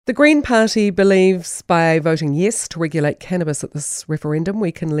The Green Party believes by voting yes to regulate cannabis at this referendum,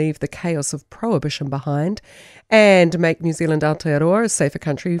 we can leave the chaos of prohibition behind and make New Zealand Aotearoa a safer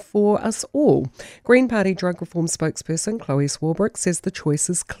country for us all. Green Party drug reform spokesperson Chloe Swarbrick says the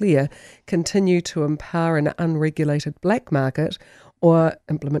choice is clear: continue to empower an unregulated black market, or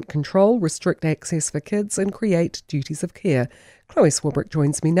implement control, restrict access for kids and create duties of care. Chloe Swarbrick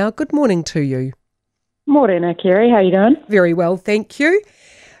joins me now. Good morning to you. Morning, Kerry. How you doing? Very well, thank you.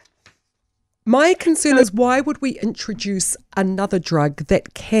 My concern is, why would we introduce another drug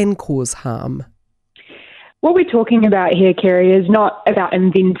that can cause harm? What we're talking about here, Kerry, is not about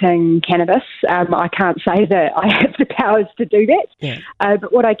inventing cannabis. I can't say that I have the powers to do that. Yeah.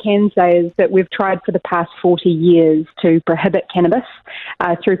 But what I can say is that we've tried for the past 40 years to prohibit cannabis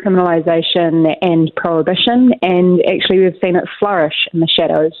through criminalisation and prohibition, and actually we've seen it flourish in the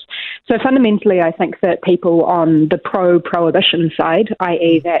shadows. So fundamentally, I think that people on the pro-prohibition side,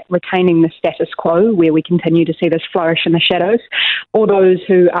 i.e. that retaining the status quo where we continue to see this flourish in the shadows, or those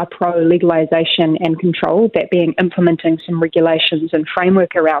who are pro-legalisation and control, that being implementing some regulations and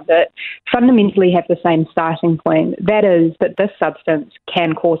framework around it, fundamentally have the same starting point. That is that this substance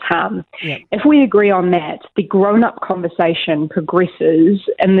can cause harm. Yeah. If we agree on that, the grown-up conversation progresses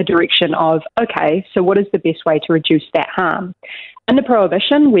in the direction of, okay, so what is the best way to reduce that harm? Under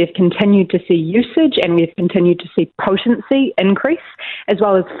prohibition, we've continued to see usage and we've continued to see potency increase, as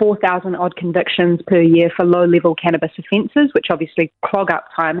well as 4,000 odd convictions per year for low-level cannabis offences, which obviously clog up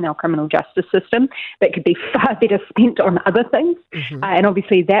time in our criminal justice system that could be far better spent on other things. Mm-hmm. And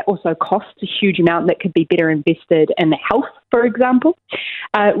obviously that also costs a huge amount that could be better invested in health, for example.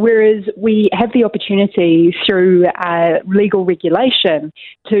 Whereas we have the opportunity through legal regulation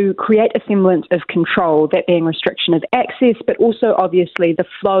to create a semblance of control, that being restriction of access, but also obviously the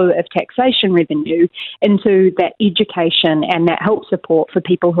flow of taxation revenue into that education and that help support for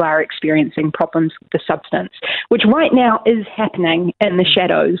people who are experiencing problems with the substance, which right now is happening in the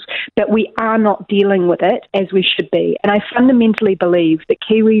shadows, but we are not dealing with it as we should be. And I fundamentally believe that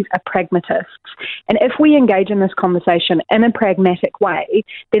Kiwis are pragmatists. And if we engage in this conversation in a pragmatic way,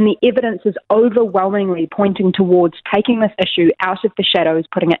 then the evidence is overwhelmingly pointing towards taking this issue out of the shadows,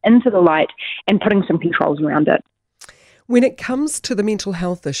 putting it into the light, and putting some controls around it. When it comes to the mental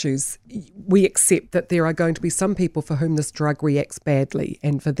health issues, we accept that there are going to be some people for whom this drug reacts badly,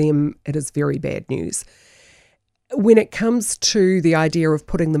 and for them it is very bad news. When it comes to the idea of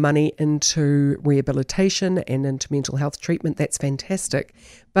putting the money into rehabilitation and into mental health treatment, that's fantastic.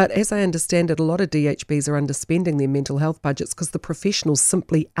 But as I understand it, a lot of DHBs are underspending their mental health budgets because the professionals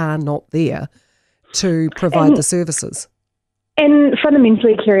simply are not there to provide the services. And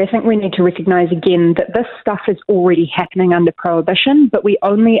fundamentally, Kerry, I think we need to recognise again that this stuff is already happening under prohibition, but we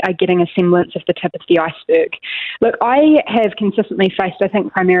only are getting a semblance of the tip of the iceberg. Look, I have consistently faced, I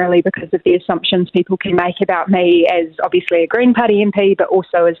think primarily because of the assumptions people can make about me as obviously a Green Party MP, but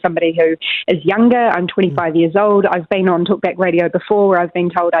also as somebody who is younger. I'm 25 years old. I've been on Talkback Radio before where I've been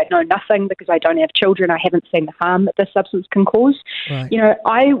told I know nothing because I don't have children. I haven't seen the harm that this substance can cause. Right. You know,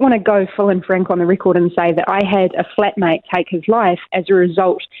 I want to go full and frank on the record and say that I had a flatmate take his life as a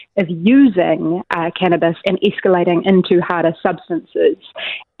result of using cannabis and escalating into harder substances.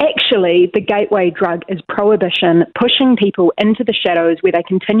 Actually, the gateway drug is prohibition, pushing people into the shadows where they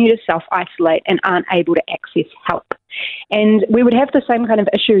continue to self-isolate and aren't able to access help. And we would have the same kind of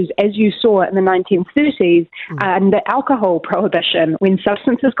issues as you saw in the 1930s under alcohol prohibition, when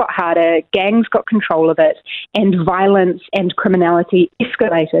substances got harder, gangs got control of it, and violence and criminality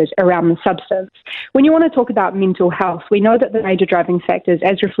escalated around the substance. When you want to talk about mental health, we know that the major driving factors,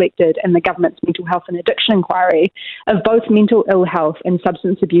 as reflected in the government's mental health and addiction inquiry, of both mental ill health and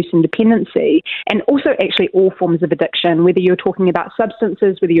substance abuse and dependency, and also actually all forms of addiction, whether you're talking about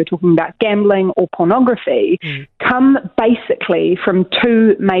substances, whether you're talking about gambling or pornography, come basically from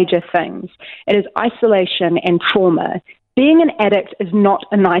two major things. It is isolation and trauma. Being an addict is not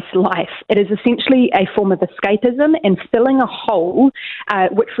a nice life. It is essentially a form of escapism and filling a hole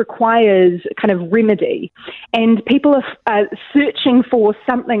which requires kind of remedy. And people are searching for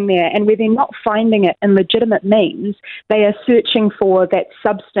something there, and where they're not finding it in legitimate means, they are searching for that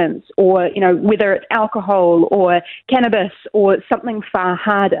substance, or, you know, whether it's alcohol or cannabis or something far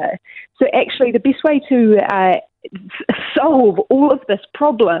harder. So actually the best way to solve all of this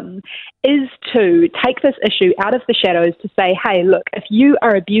problem is to take this issue out of the shadows to say, hey, look, if you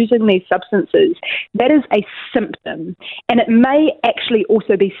are abusing these substances, that is a symptom, and it may actually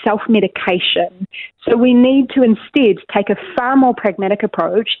also be self-medication. So we need to instead take a far more pragmatic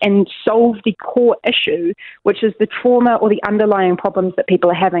approach and solve the core issue, which is the trauma or the underlying problems that people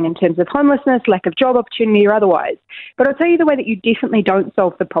are having in terms of homelessness, lack of job opportunity or otherwise. But I'll tell you the way that you definitely don't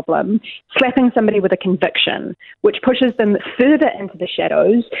solve the problem: slapping somebody with a conviction, which pushes them further into the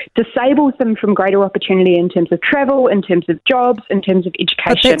shadows, disables them from greater opportunity in terms of travel, in terms of jobs, in terms of education.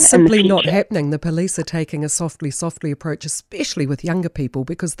 But that's simply not happening. The police are taking a softly approach, especially with younger people,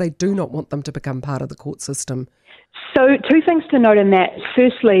 because they do not want them to become part of the court system. So 2 things to note in that.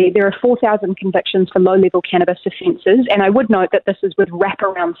 Firstly, there are 4,000 convictions for low-level cannabis offences, and I would note that this is with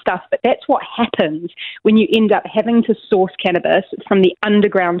wraparound stuff, but that's what happens when you end up having to source cannabis from the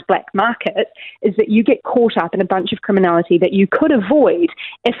underground black market, is that you get caught up in a bunch of criminality that you could avoid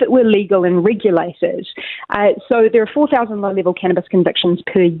if it were legal and regulated. So there are 4,000 low-level cannabis convictions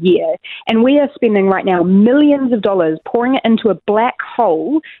per year, and we are spending right now millions of dollars pouring it into a black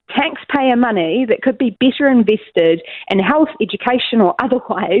hole, taxpayer money that could be better invested in health, education or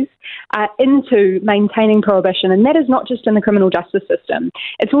otherwise, into maintaining prohibition. And that is not just in the criminal justice system.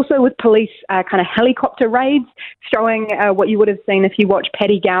 It's also with police kind of helicopter raids, throwing what you would have seen if you watch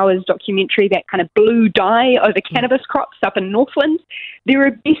Paddy Gower's documentary, that kind of blue dye over cannabis crops up in Northland. There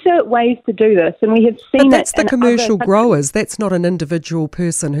are better ways to do this, and we have seen But that's it the in commercial other growers. That's not an individual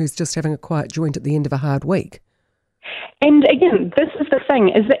person who's just having a quiet joint at the end of a hard week. And again, this is the thing,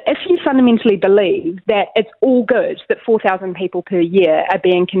 is that if you fundamentally believe that it's all good that 4,000 people per year are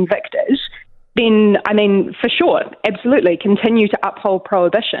being convicted, then, I mean, for sure, absolutely, continue to uphold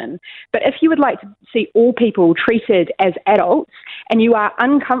prohibition. But if you would like to see all people treated as adults, and you are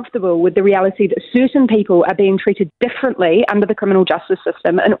uncomfortable with the reality that certain people are being treated differently under the criminal justice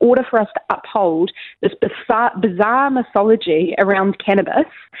system, in order for us to uphold this bizarre mythology around cannabis,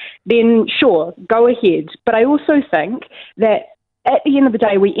 then sure, go ahead. But I also think that at the end of the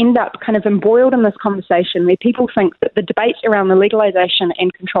day, we end up kind of embroiled in this conversation where people think that the debate around the legalisation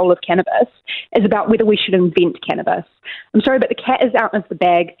and control of cannabis is about whether we should invent cannabis. I'm sorry, but the cat is out of the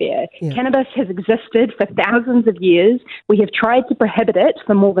bag there. Yeah. Cannabis has existed for thousands of years. We have tried to prohibit it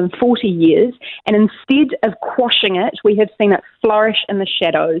for more than 40 years, and instead of quashing it, we have seen it flourish in the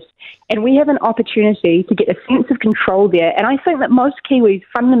shadows. And we have an opportunity to get a sense of control there. And I think that most Kiwis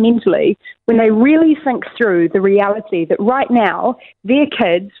fundamentally, when they really think through the reality that right now their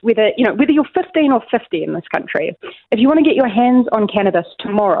kids, whether you're 15 or 50 in this country, if you want to get your hands on cannabis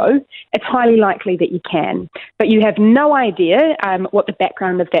tomorrow, it's highly likely that you can. But you have no idea what the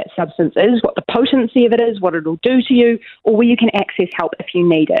background of that substance is, what the potency of it is, what it'll do to you, or where you can access help if you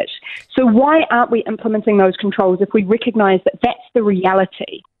need it. So why aren't we implementing those controls if we recognise that that's the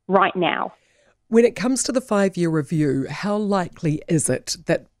reality right now? When it comes to the 5-year review, how likely is it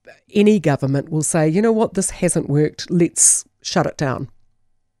that any government will say, you know what, this hasn't worked, let's shut it down?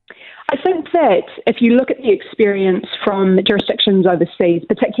 I think that if you look at the experience from jurisdictions overseas,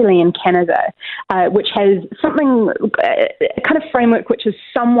 particularly in Canada, which has something, a kind of framework which is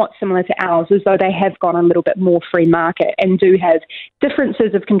somewhat similar to ours, as though they have gone a little bit more free market and do have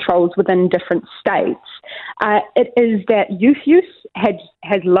differences of controls within different states, it is that youth use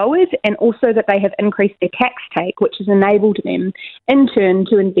has lowered, and also that they have increased their tax take, which has enabled them in turn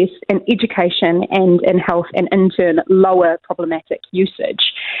to invest in education and in health, and in turn lower problematic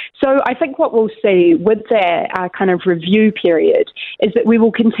usage. So I think what we'll see with the kind of review period is that we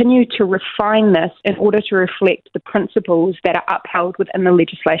will continue to refine this in order to reflect the principles that are upheld within the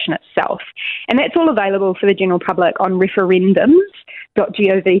legislation itself. And that's all available for the general public on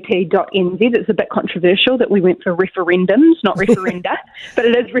referendums.govt.nz. It's a bit controversial that we went for referendums, not referenda, but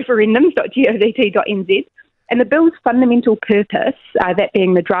it is referendums.govt.nz. And the bill's fundamental purpose, that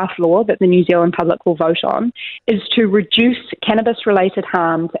being the draft law that the New Zealand public will vote on, is to reduce cannabis-related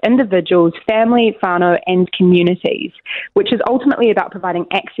harm to individuals, family, whānau and communities, which is ultimately about providing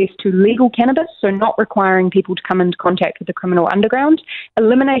access to legal cannabis, so not requiring people to come into contact with the criminal underground,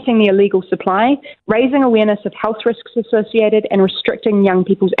 eliminating the illegal supply, raising awareness of health risks associated, and restricting young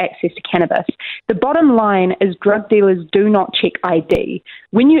people's access to cannabis. The bottom line is drug dealers do not check ID.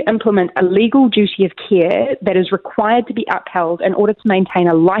 When you implement a legal duty of care that is required to be upheld in order to maintain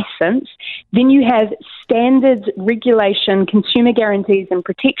a license, then you have standards, regulation, consumer guarantees and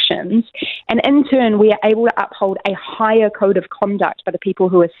protections, and in turn we are able to uphold a higher code of conduct for the people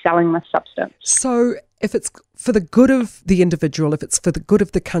who are selling this substance. So if it's for the good of the individual, if it's for the good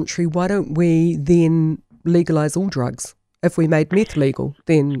of the country, why don't we then legalise all drugs? If we made meth legal,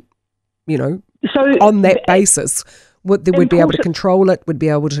 then, on that basis, Would be able to control it, would be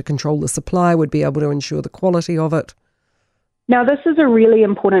able to control the supply, would be able to ensure the quality of it? Now, this is a really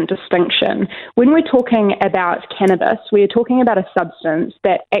important distinction. When we're talking about cannabis, we are talking about a substance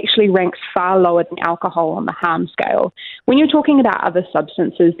that actually ranks far lower than alcohol on the harm scale. When you're talking about other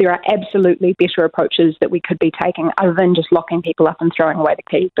substances, there are absolutely better approaches that we could be taking other than just locking people up and throwing away the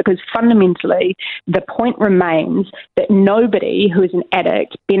key, because fundamentally the point remains that nobody who is an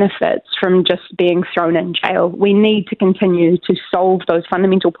addict benefits from just being thrown in jail. We need to continue to solve those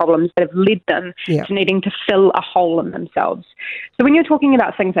fundamental problems that have led them to needing to fill a hole in themselves. So when you're talking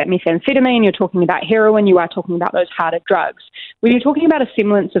about things like methamphetamine, you're talking about heroin, you are talking about those harder drugs. When you're talking about a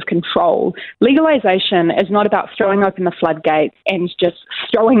semblance of control, legalization is not about throwing open the floodgates and just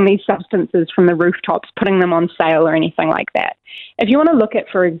throwing these substances from the rooftops, putting them on sale or anything like that. If you want to look at,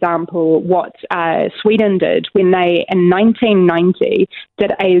 for example, what Sweden did when they, in 1990,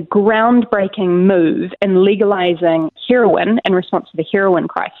 did a groundbreaking move in legalizing heroin in response to the heroin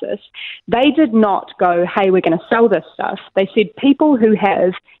crisis, they did not go, hey, we're going to sell this stuff. They said people who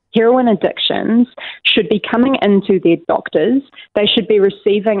have heroin addictions should be coming into their doctors, they should be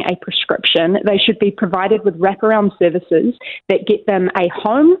receiving a prescription, they should be provided with wraparound services that get them a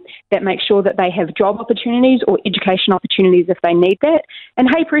home, that make sure that they have job opportunities or education opportunities if they need that. And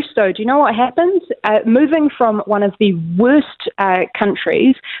hey presto, do you know what happens? Moving from one of the worst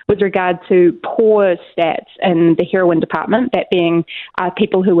countries with regard to poor stats in the heroin department, that being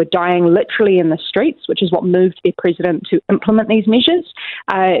people who were dying literally in the streets, which is what moved their president to implement these measures,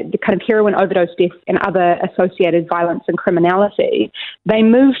 the kind of heroin overdose deaths and other associated violence and criminality, they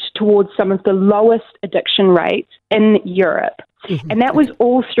moved towards some of the lowest addiction rates in Europe. Mm-hmm. And that was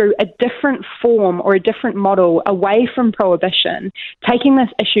all through a different form or a different model away from prohibition, taking this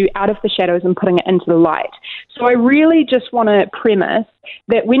issue out of the shadows and putting it into the light. So I really just want to premise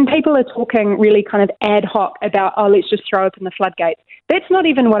that when people are talking really kind of ad hoc about, oh, let's just throw open the floodgates, that's not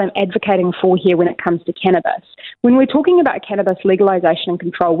even what I'm advocating for here when it comes to cannabis. When we're talking about cannabis legalization and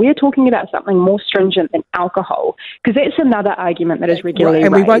control, we're talking about something more stringent than alcohol, because that's another argument that is regularly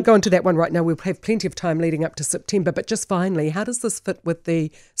and raised. We won't go into that one right now. We'll have plenty of time leading up to September. But just finally, how does this fit with the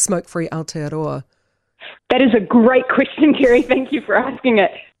smoke-free Aotearoa? That is a great question, Kerry. Thank you for asking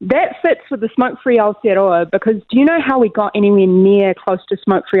it. That fits with the smoke-free Aotearoa because do you know how we got anywhere near close to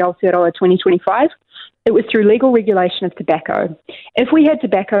smoke-free Aotearoa 2025? It was through legal regulation of tobacco. If we had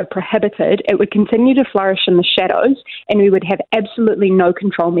tobacco prohibited, it would continue to flourish in the shadows and we would have absolutely no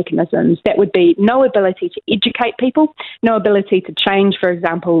control mechanisms. That would be no ability to educate people, no ability to change, for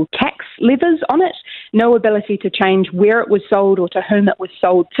example, tax levers on it, no ability to change where it was sold or to whom it was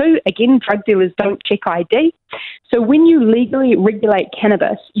sold to. Again, drug dealers don't check ID. So when you legally regulate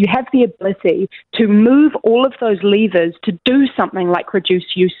cannabis, you have the ability to move all of those levers to do something like reduce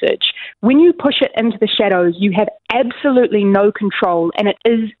usage. When you push it into the shadows, you have absolutely no control and it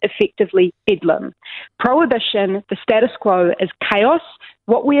is effectively bedlam. Prohibition, the status quo, is chaos.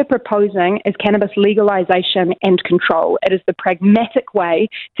 What we are proposing is cannabis legalization and control. It is the pragmatic way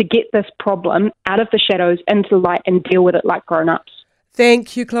to get this problem out of the shadows into the light and deal with it like grown-ups.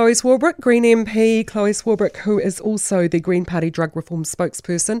 Thank you, Chloe Swarbrick, Green MP. Chloe Swarbrick, who is also the Green Party drug reform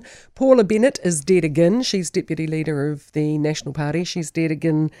spokesperson. Paula Bennett is dead again. She's deputy leader of the National Party. She's dead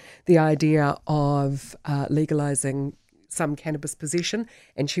again the idea of legalising some cannabis possession,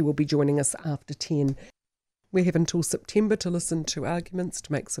 and she will be joining us after 10. We have until September to listen to arguments,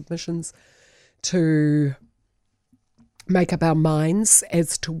 to make submissions, to make up our minds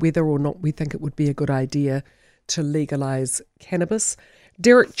as to whether or not we think it would be a good idea to legalise cannabis.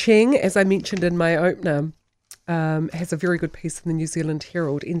 Derek Cheng, as I mentioned in my opener, has a very good piece in the New Zealand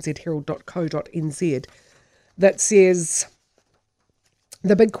Herald, nzherald.co.nz, that says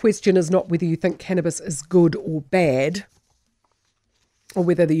the big question is not whether you think cannabis is good or bad, or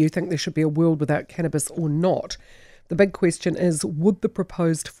whether you think there should be a world without cannabis or not. The big question is, would the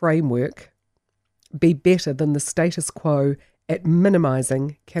proposed framework be better than the status quo at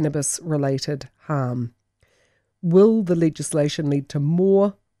minimising cannabis-related harm? Will the legislation lead to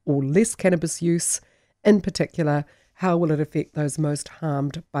more or less cannabis use? In particular, how will it affect those most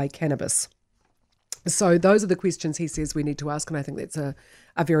harmed by cannabis? So those are the questions he says we need to ask, and I think that's a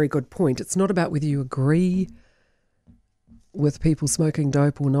very good point. It's not about whether you agree with people smoking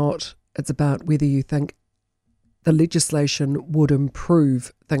dope or not. It's about whether you think the legislation would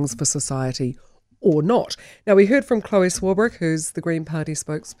improve things for society or not. Now, we heard from Chloe Swarbrick, who's the Green Party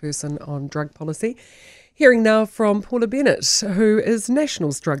spokesperson on drug policy. Hearing now from Paula Bennett, who is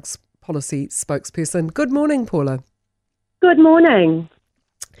National's drugs policy spokesperson. Good morning, Paula. Good morning.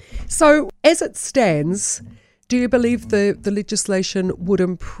 So, as it stands, do you believe the legislation would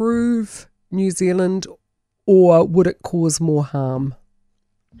improve New Zealand or would it cause more harm?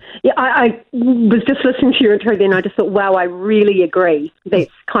 Yeah, I was just listening to your intro then. I just thought, wow, I really agree.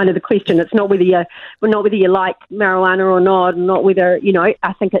 That's kind of the question. It's not whether you like marijuana or not whether,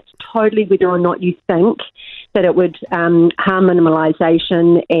 I think it's totally whether or not you think that it would harm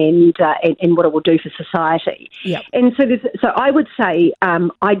minimalisation and what it will do for society. Yep. And so I would say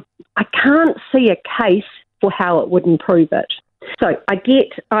I can't see a case for how it would improve it. So I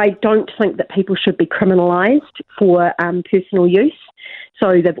don't think that people should be criminalised for personal use.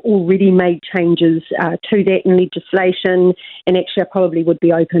 So they've already made changes to that in legislation, and actually I probably would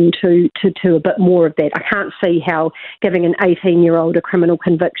be open to a bit more of that. I can't see how giving an 18-year-old a criminal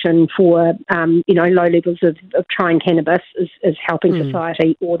conviction for low levels of trying cannabis is helping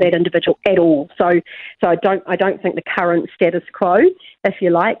society or that individual at all. So I don't think the current status quo, if you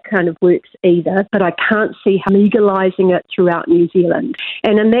like, kind of works either. But I can't see how legalising it throughout New Zealand.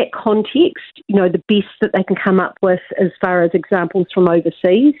 And in that context, the best that they can come up with as far as examples from overseas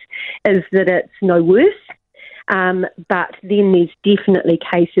is that it's no worse. But then there's definitely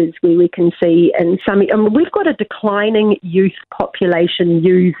cases where we can see in some... we've got a declining youth population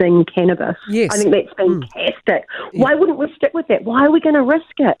using cannabis. Yes. I think that's fantastic. Yeah. Why wouldn't we stick with that? Why are we going to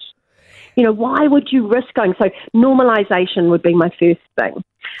risk it? Why would you risk going? So normalisation would be my first thing.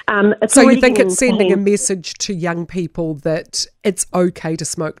 So you think it's sending a message to young people that it's okay to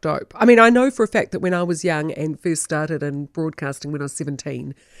smoke dope? I mean, I know for a fact that when I was young and first started in broadcasting when I was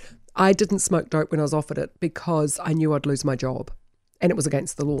 17, I didn't smoke dope when I was offered it because I knew I'd lose my job and it was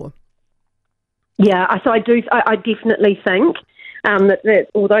against the law. Yeah, so I definitely think that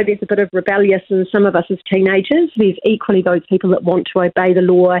although there's a bit of rebellious in some of us as teenagers, there's equally those people that want to obey the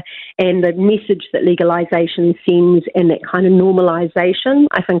law, and the message that legalisation sends and that kind of normalisation,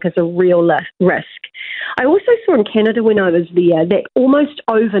 I think, is a real risk. I also saw in Canada when I was there that almost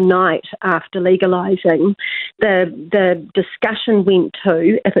overnight after legalising, the discussion went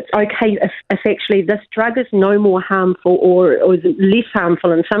to if it's okay, if actually this drug is no more harmful or is less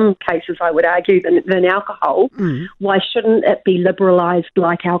harmful in some cases, I would argue, than alcohol, why shouldn't it be liberalised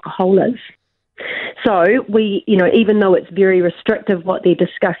like alcohol is? So we, even though it's very restrictive what they're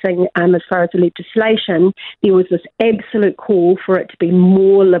discussing as far as the legislation, there was this absolute call for it to be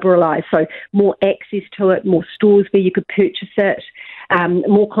more liberalised. So more access to it, more stores where you could purchase it,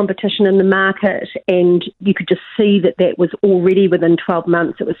 more competition in the market, and you could just see that was already within 12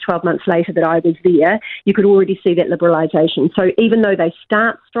 months. It was 12 months later that I was there. You could already see that liberalisation. So even though they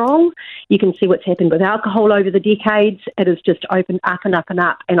start strong, you can see what's happened with alcohol over the decades. It has just opened up and up and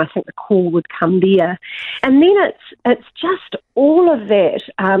up, and I think the call would come there. And then it's just all of that,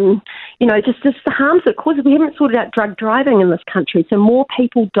 just the harms it causes. We haven't sorted out drug driving in this country, so more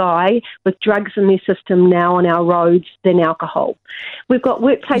people die with drugs in their system now on our roads than alcohol. We've got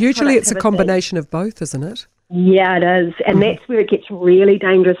workplace Usually it's a combination of both, isn't it? Yeah, it is. And that's where it gets really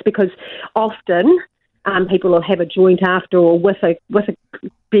dangerous, because often people will have a joint after or with a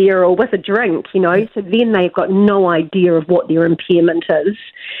beer or with a drink, so then they've got no idea of what their impairment is,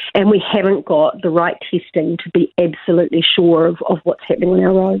 and we haven't got the right testing to be absolutely sure of what's happening on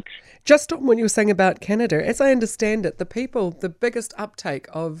our roads. Just on what you were saying about Canada, as I understand it, the biggest uptake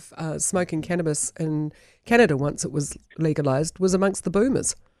of smoking cannabis in Canada once it was legalised was amongst the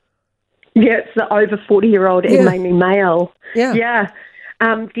boomers. Yeah, it's the over 40-year-old and mainly male. Yeah.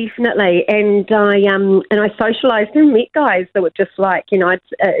 Definitely, and I socialised and met guys that were just like, doing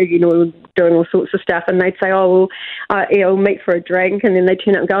all sorts of stuff, and they'd say, "Oh, well, we'll meet for a drink," and then they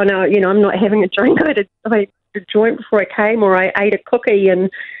turn up and go, "No, I'm not having a drink. I had a joint before I came, or I ate a cookie," and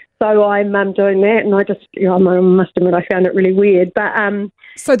so I'm doing that, and I just, I must admit, I found it really weird. But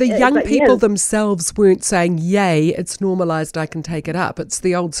so the young people themselves weren't saying, "Yay, it's normalised, I can take it up." It's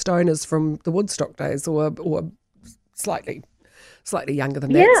the old stoners from the Woodstock days, or slightly younger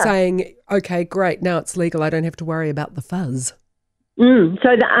than that, saying, okay, great, now it's legal, I don't have to worry about the fuzz. So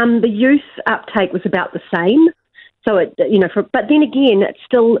the youth uptake was about the same. So, but then again, it's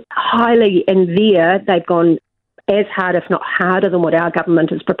still highly, and they've gone as hard, if not harder, than what our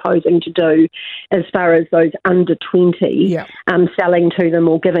government is proposing to do as far as those under 20 selling to them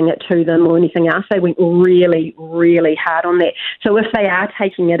or giving it to them or anything else. They went really, really hard on that. So if they are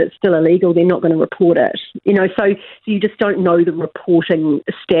taking it, it's still illegal. They're not going to report it. So you just don't know the reporting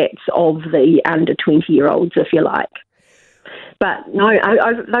stats of the under 20-year-olds, if you like. But no,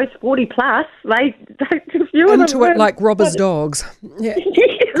 those 40 plus, they into it like robbers' dogs. Yeah.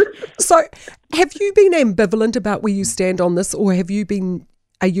 So, have you been ambivalent about where you stand on this, or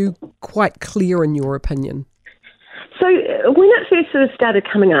are you quite clear in your opinion? So when it first sort of started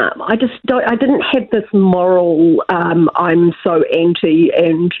coming up, I didn't have this moral, I'm so anti,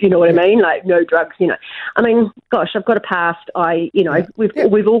 and you know what I mean, like no drugs, you know. I mean, gosh, I've got a past.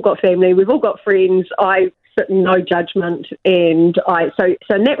 We've all got family, we've all got friends. I sit in no judgment, and so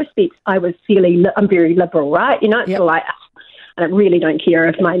in that respect, I'm very liberal, right? You know, it's like, I really don't care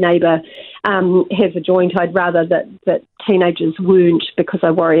if my neighbour has a joint. I'd rather that teenagers weren't, because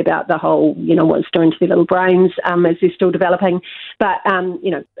I worry about the whole, you know, what it's doing to their little brains as they're still developing. But,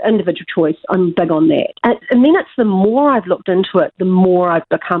 you know, individual choice, I'm big on that. And then it's the more I've looked into it, the more I've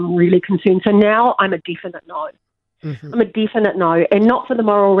become really concerned. So now I'm a definite no. Mm-hmm. I'm a definite no, and not for the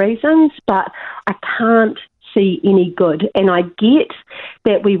moral reasons, but I can't see any good. And I get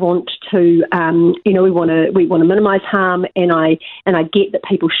that we want to, we want to minimise harm, and I get that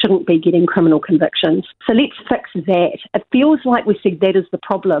people shouldn't be getting criminal convictions. So let's fix that. It feels like we said that is the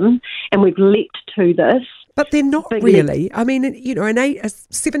problem, and we've leapt to this. But they're not really. I mean, you know, a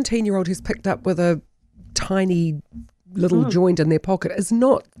 17-year-old who's picked up with a tiny little joint in their pocket is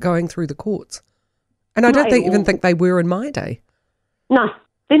not going through the courts. And I don't even think they were in my day. No,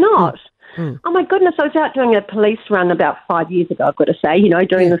 they're not. Oh my goodness, I was out doing a police run about 5 years ago, I've got to say, you know,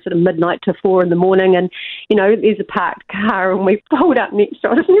 doing the sort of midnight to 4 a.m, and, you know, there's a parked car, and we pulled up next to it.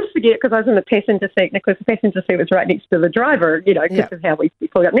 I'll just never forget, because I was in the passenger seat, because the passenger seat was right next to the driver, you know, because of how we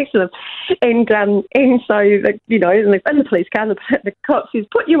pulled up next to them. And so, you know, in the police car, the cop says,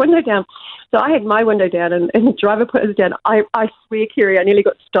 put your window down. So I had my window down, and the driver put his down. I swear, Kerry, I nearly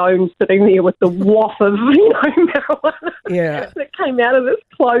got stoned sitting there with the waft of, you know, marijuana that came out of this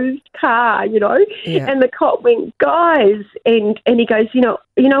closed car, you know. Yeah. And the cop went, guys, and he goes, you know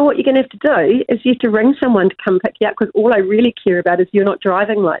what you're going to have to do is you have to ring someone to come pick you up, because all I really care about is you're not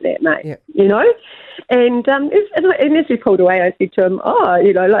driving like that, mate, you know. And as we pulled away, I said to him,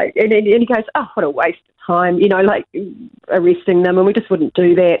 you know, like, and he goes, what a waste of time, you know, like arresting them, and we just wouldn't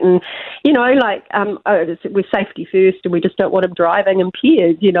do that. And, you know, like, we're safety first, and we just don't want them driving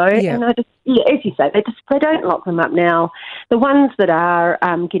impaired, you know. And I just, as you say, they don't lock them up now. The ones that are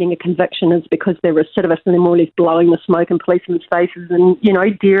getting a conviction is because they're recidivists, and they're more or less blowing the smoke in policemen's faces and, you know,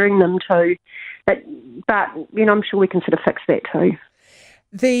 daring them to. But, you know, I'm sure we can sort of fix that too.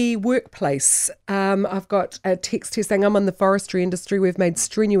 The workplace, I've got a text here saying, I'm in the forestry industry. We've made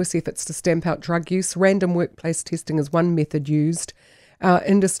strenuous efforts to stamp out drug use. Random workplace testing is one method used. Our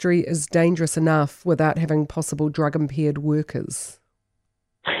industry is dangerous enough without having possible drug-impaired workers.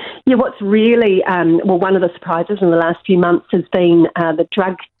 Yeah, what's really, one of the surprises in the last few months has been the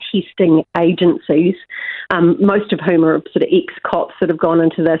drug testing agencies, most of whom are sort of ex-cops that have gone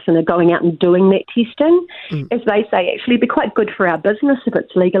into this and are going out and doing that testing. As they say, actually it'd be quite good for our business if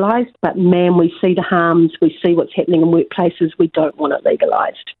it's legalised, but man, we see the harms, we see what's happening in workplaces, we don't want it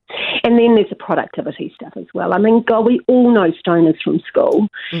legalised. And then there's the productivity stuff as well. I mean, God, we all know stoners from school.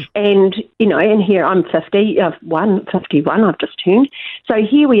 And, you know, and here I'm 51, I've just turned. So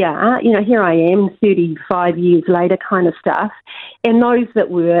here we are, you know, here I am 35 years later kind of stuff. And those that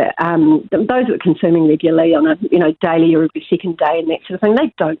were consuming regularly on a, you know, daily or every second day and that sort of thing,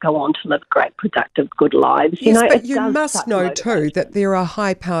 they don't go on to live great, productive, good lives. Yes, you know, but you must know too that there are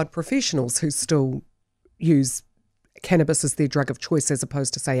high-powered professionals who still use cannabis as their drug of choice as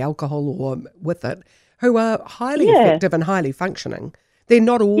opposed to, say, alcohol or with it, who are highly effective and highly functioning. They're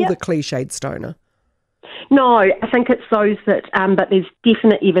not all the cliched stoner. No, I think it's those that, but there's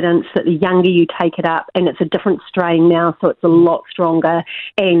definite evidence that the younger you take it up, and it's a different strain now, so it's a lot stronger,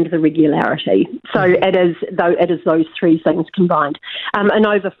 and the regularity. So it is those three things combined. An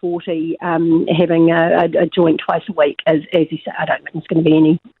over 40 having a joint twice a week, as you say, I don't think there's going to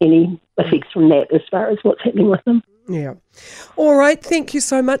be any effects from that as far as what's happening with them. Yeah. All right. Thank you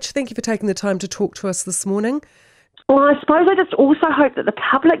so much. Thank you for taking the time to talk to us this morning. Well, I suppose I just also hope that the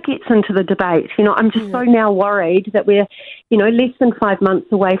public gets into the debate. You know, I'm just so now worried that we're, you know, less than 5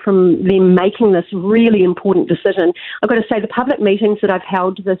 months away from them making this really important decision. I've got to say the public meetings that I've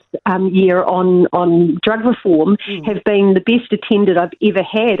held this year on drug reform have been the best attended I've ever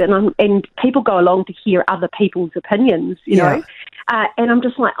had. And people go along to hear other people's opinions, you know. And I'm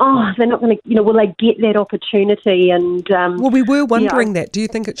just like, they're not going to, you know, will they get that opportunity? And well, we were wondering that. Do you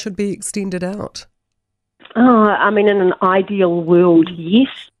think it should be extended out? I mean, in an ideal world, yes.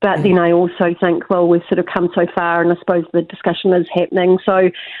 But then I also think, well, we've sort of come so far, and I suppose the discussion is happening.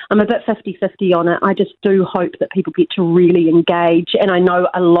 So I'm a bit 50-50 on it. I just do hope that people get to really engage. And I know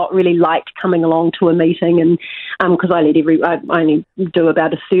a lot really liked coming along to a meeting, and because I only do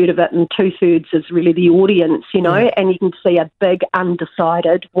about a third of it, and 2/3 is really the audience, you know. And you can see a big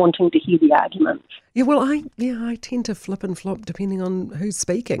undecided wanting to hear the arguments. Yeah, well, I tend to flip and flop depending on who's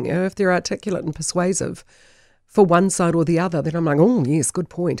speaking. You know, if they're articulate and persuasive, for one side or the other, then I'm like, oh, yes, good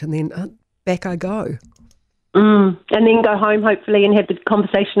point. And then back I go. And then go home, hopefully, and have the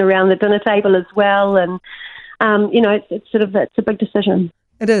conversation around the dinner table as well. And, it's a big decision.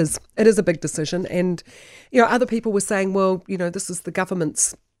 It is. It is a big decision. And, other people were saying, well, this is the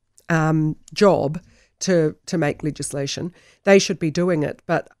government's job to make legislation. They should be doing it.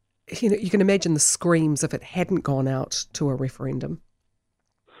 But, you can imagine the screams if it hadn't gone out to a referendum.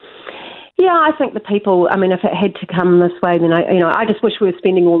 Yeah, I think the people, if it had to come this way, then I just wish we were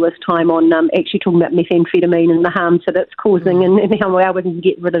spending all this time on actually talking about methamphetamine and the harms that it's causing and how we can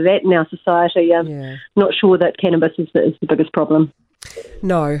get rid of that in our society. Not sure that cannabis is the biggest problem.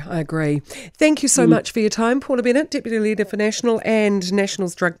 No, I agree. Thank you so much for your time, Paula Bennett, Deputy Leader for National and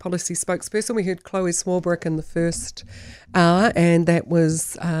National's Drug Policy Spokesperson. We heard Chloe Swarbrick in the first hour, and that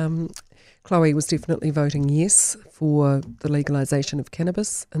was... Chloe was definitely voting yes for the legalisation of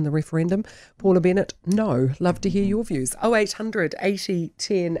cannabis in the referendum. Paula Bennett, no. Love to hear your views. 0800 80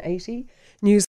 10 80. News